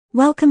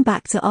Welcome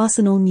back to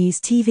Arsenal News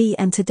TV,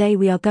 and today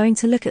we are going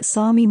to look at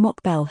Sami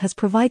Mokbel has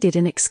provided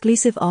an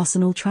exclusive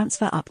Arsenal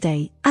transfer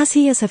update. As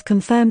he has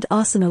confirmed,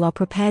 Arsenal are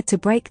prepared to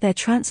break their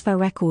transfer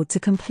record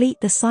to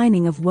complete the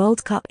signing of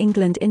World Cup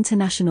England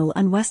international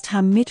and West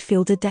Ham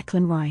midfielder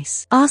Declan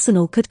Rice.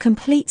 Arsenal could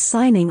complete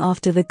signing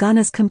after the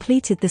Gunners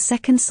completed the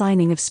second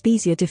signing of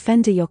Spezia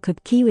defender Jakub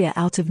Kiwior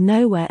out of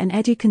nowhere, and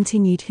Edu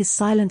continued his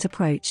silent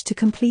approach to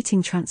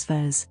completing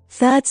transfers.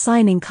 Third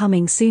signing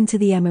coming soon to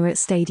the Emirates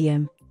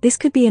Stadium. This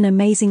could be an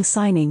amazing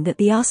signing that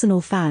the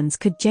Arsenal fans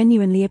could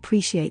genuinely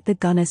appreciate the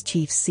Gunners'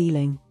 Chiefs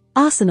ceiling.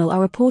 Arsenal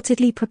are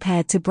reportedly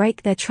prepared to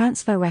break their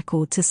transfer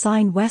record to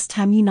sign West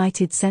Ham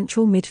United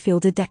central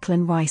midfielder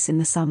Declan Rice in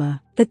the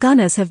summer. The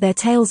Gunners have their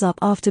tails up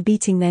after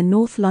beating their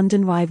North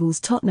London rivals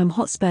Tottenham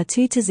Hotspur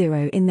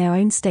 2-0 in their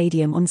own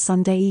stadium on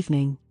Sunday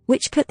evening,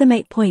 which put them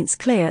 8 points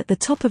clear at the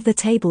top of the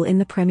table in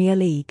the Premier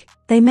League.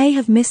 They may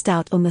have missed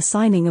out on the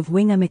signing of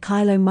winger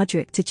Mykhailo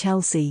Mudryk to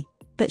Chelsea,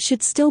 but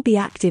should still be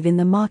active in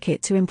the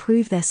market to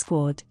improve their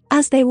squad,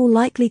 as they will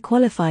likely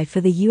qualify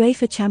for the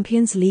UEFA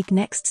Champions League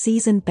next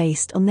season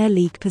based on their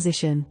league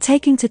position.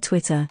 Taking to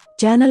Twitter,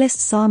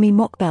 journalist Sami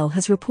Mokbel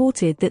has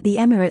reported that the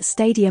Emirates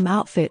Stadium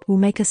outfit will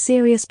make a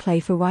serious play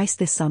for Rice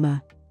this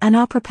summer, and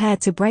are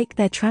prepared to break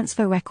their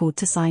transfer record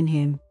to sign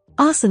him.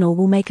 Arsenal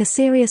will make a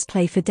serious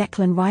play for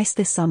Declan Rice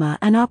this summer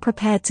and are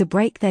prepared to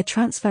break their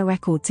transfer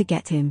record to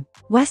get him.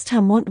 West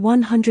Ham want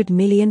 £100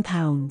 million.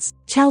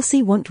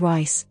 Chelsea want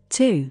Rice,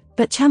 too,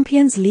 but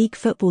Champions League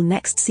football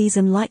next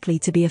season likely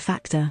to be a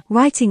factor.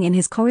 Writing in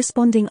his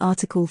corresponding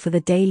article for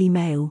the Daily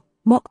Mail,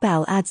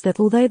 Mokbel adds that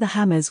although the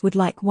Hammers would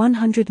like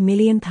 £100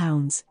 million,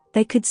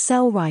 they could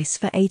sell Rice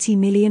for £80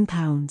 million,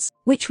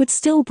 which would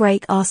still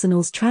break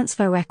Arsenal's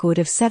transfer record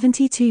of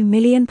 £72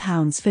 million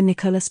for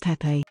Nicolas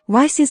Pepe.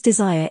 Rice's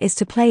desire is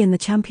to play in the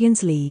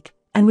Champions League,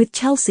 and with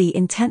Chelsea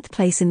in 10th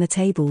place in the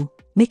table,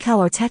 Mikel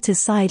Arteta's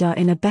side are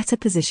in a better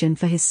position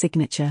for his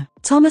signature.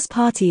 Thomas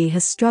Partey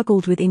has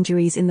struggled with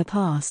injuries in the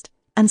past,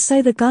 and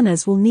so the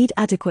Gunners will need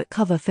adequate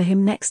cover for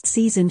him next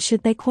season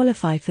should they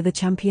qualify for the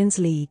Champions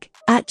League.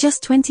 At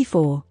just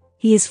 24,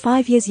 he is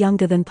 5 years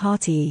younger than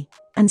Partey,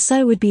 and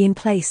so would be in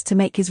place to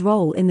make his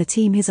role in the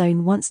team his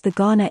own once the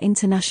Ghana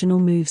international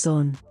moves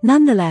on.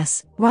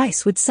 Nonetheless,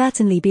 Rice would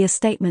certainly be a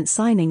statement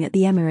signing at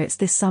the Emirates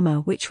this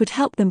summer, which would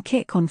help them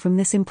kick on from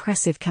this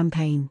impressive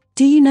campaign.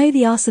 Do you know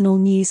the Arsenal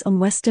news on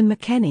Weston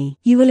McKennie?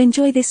 You will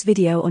enjoy this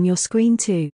video on your screen too.